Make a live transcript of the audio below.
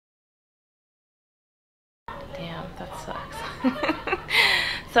Damn, that sucks.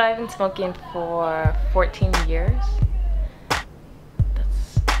 So I've been smoking for 14 years.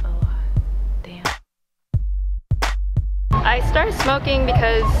 That's a lot. Damn. I started smoking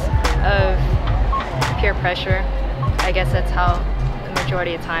because of peer pressure. I guess that's how, the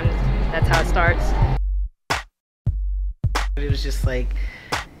majority of times, that's how it starts. It was just like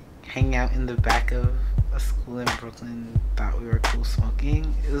hanging out in the back of a school in Brooklyn, thought we were cool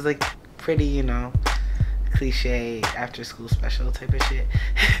smoking. It was like pretty, you know, cliche after school special type of shit.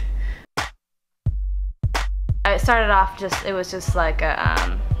 It started off it was just like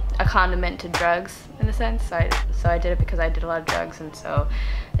a condiment to drugs in a sense. So I did it because I did a lot of drugs, and so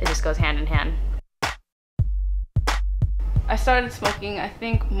it just goes hand in hand. I started smoking, I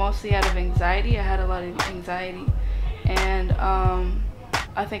think, mostly out of anxiety. I had a lot of anxiety, and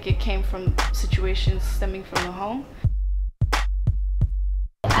I think it came from situations stemming from the home.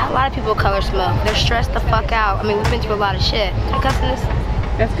 A lot of people of color smoke. They're stressed the fuck out. I mean, we've been through a lot of shit. Can I cuss in this?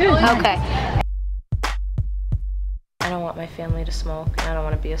 That's good. Okay. I don't want my family to smoke, and I don't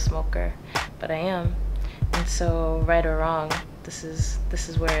want to be a smoker, but I am. And so, right or wrong, this is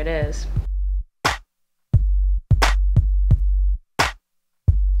where it is.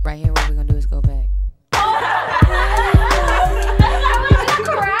 Right here, what we're gonna do is go back.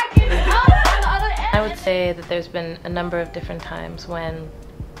 I would say that there's been a number of different times when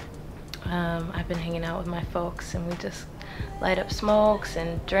I've been hanging out with my folks, and we just light up smokes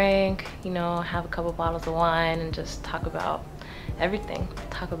and drink, you know, have a couple bottles of wine and just talk about everything.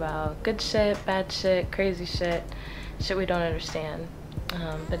 Talk about good shit, bad shit, crazy shit, shit we don't understand.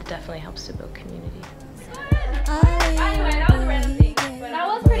 But it definitely helps to build community. Anyway, that was random thing, but that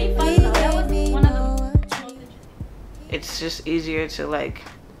was pretty fun though. That was one of the most interesting. It's just easier to like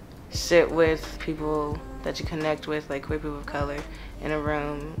sit with people that you connect with, like queer people of color, in a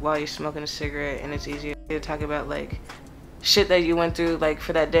room while you're smoking a cigarette, and it's easier to talk about like shit that you went through, like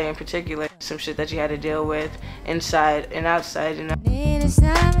for that day in particular, some shit that you had to deal with inside and outside, you know.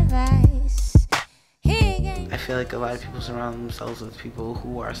 I feel like a lot of people surround themselves with people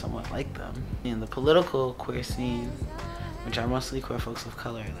who are somewhat like them. In the political queer scene, which are mostly queer folks of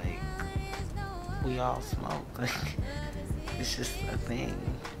color, like, we all smoke. Like, it's just a thing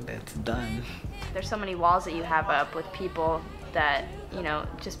that's done. There's so many walls that you have up with people that, you know,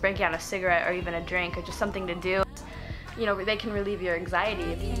 just breaking out a cigarette or even a drink or just something to do, you know, they can relieve your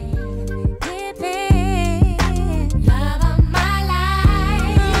anxiety.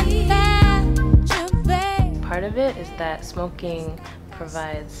 Part of it is that smoking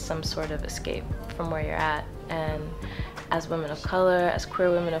provides some sort of escape from where you're at, and as women of color, as queer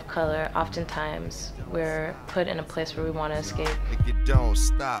women of color, oftentimes we're put in a place where we want to escape. If you don't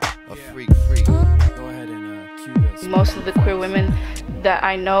stop, a freak. Go ahead and cue this. Most of the queer women that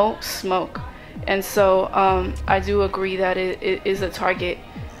I know smoke, and so I do agree that it is a target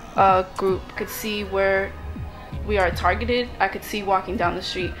group. I could see where we are targeted. I could see walking down the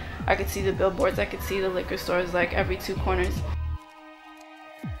street. I could see the billboards. I could see the liquor stores like every 2 corners.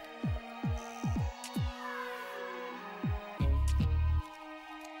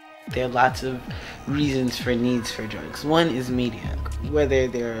 There are lots of reasons for needs for drugs. One is media. Whether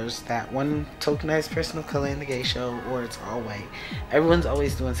there's that one tokenized person of color in the gay show or it's all white, everyone's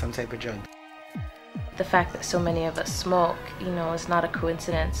always doing some type of drug. The fact that so many of us smoke, you know, is not a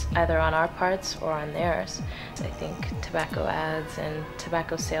coincidence either on our parts or on theirs. I think tobacco ads and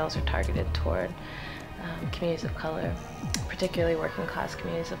tobacco sales are targeted toward communities of color, particularly working class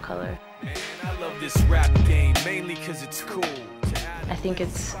communities of color. I love this rap game mainly because it's cool. I think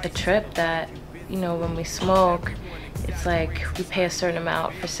it's a trip that, you know, when we smoke, it's like we pay a certain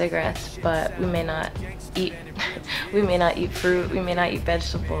amount for cigarettes, but we may not eat we may not eat fruit, we may not eat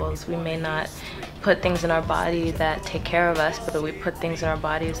vegetables, we may not put things in our body that take care of us, but we put things in our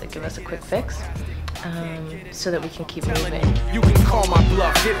bodies that give us a quick fix, so that we can keep moving. You can call my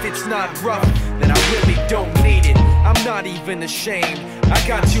bluff. If it's not rough, then I really don't need it. I'm not even ashamed. I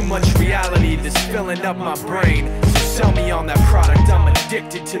got too much reality that's filling up my brain. So sell me on that product. I'm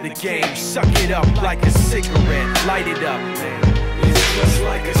addicted to the game. Suck it up like a cigarette. Light it up, man. It's just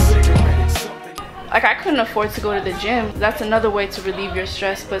like a cigarette. It's something. Like, I couldn't afford to go to the gym. That's another way to relieve your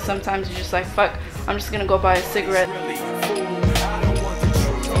stress, but sometimes you're just like, fuck, I'm just gonna go buy a cigarette.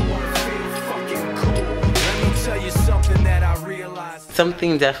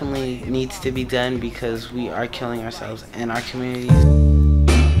 Something definitely needs to be done because we are killing ourselves and our communities.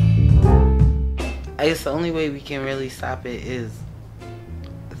 I guess the only way we can really stop it is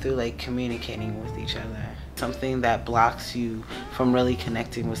through like communicating with each other. something that blocks you from really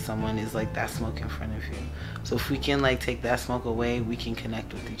connecting with someone is like that smoke in front of you. So if we can like take that smoke away, we can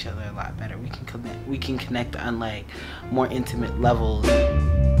connect with each other a lot better. We can connect on like more intimate levels.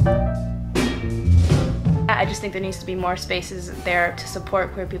 I just think there needs to be more spaces there to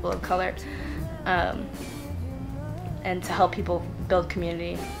support queer people of color, and to help people build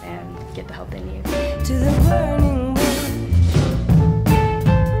community and get the help they need. To the burning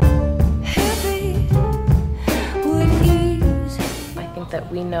heavy would ease. I think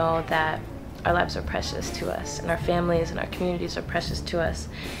that we know that our lives are precious to us, and our families and our communities are precious to us,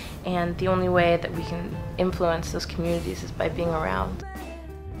 and the only way that we can influence those communities is by being around.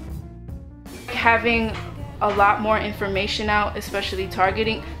 Having a lot more information out, especially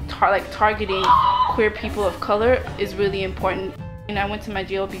targeting queer people of color, is really important. And I went to my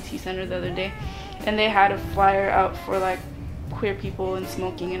GLBT center the other day, and they had a flyer out for like queer people and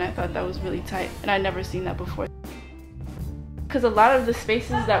smoking, and I thought that was really tight, and I'd never seen that before. Because a lot of the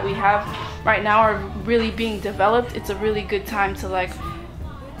spaces that we have right now are really being developed. It's a really good time to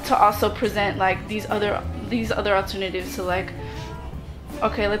also present like these other alternatives to like,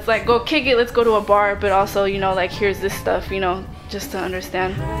 okay, let's like go kick it, let's go to a bar, but also, you know, like here's this stuff, you know, just to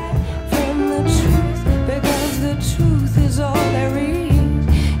understand. From the truth, because the truth is all there is.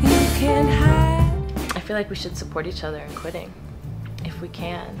 You can't hide. I feel like we should support each other in quitting, if we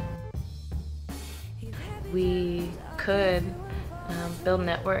can. We could build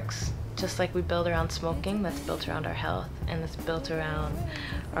networks just like we build around smoking, that's built around our health, and that's built around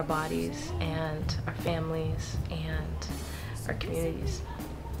our bodies and our families and our communities.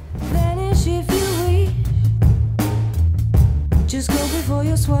 Vanish if you wish. Just go before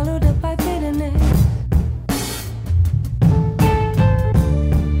you're swallowed up by bitterness.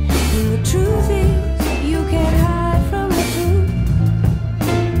 And the truth is, you can't hide from the truth.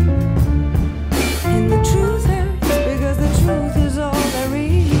 And the truth hurts because the truth is all there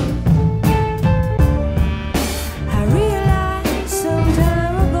is. I realized some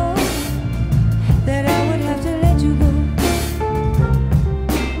time ago that I would have to let you go.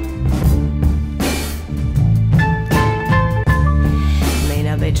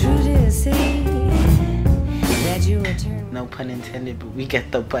 True to say that you return. No pun intended, but we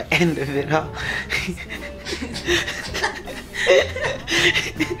get the butt end of it all.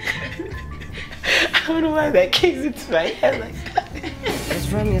 I don't know why that came into my head like that. It's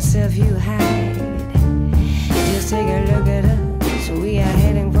from yourself you hide. Just take a look at us. We are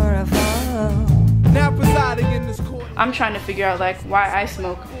heading for a fall. Now presiding in this court. I'm trying to figure out like why I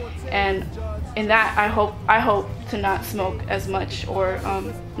smoke, and in that I hope to not smoke as much, or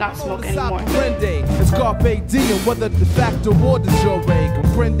not smoke anymore. Comprende, it's Carpe Diem, whether de facto or de jure.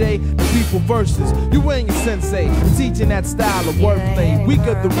 Comprende, the people versus you ain't a sensei. We're teaching that style of wordplay,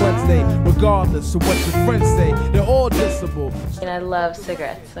 weaker than Wednesday, regardless of what your friends say. They're all dissable. And I love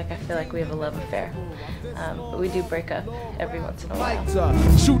cigarettes. Like, I feel like we have a love affair, but we do break up every once in a while.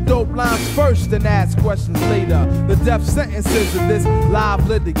 Shoot dope lines first and ask questions later. The death sentences of this live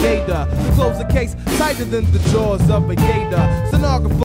litigator. To close the case tighter than the jaws of a gator. Stenographer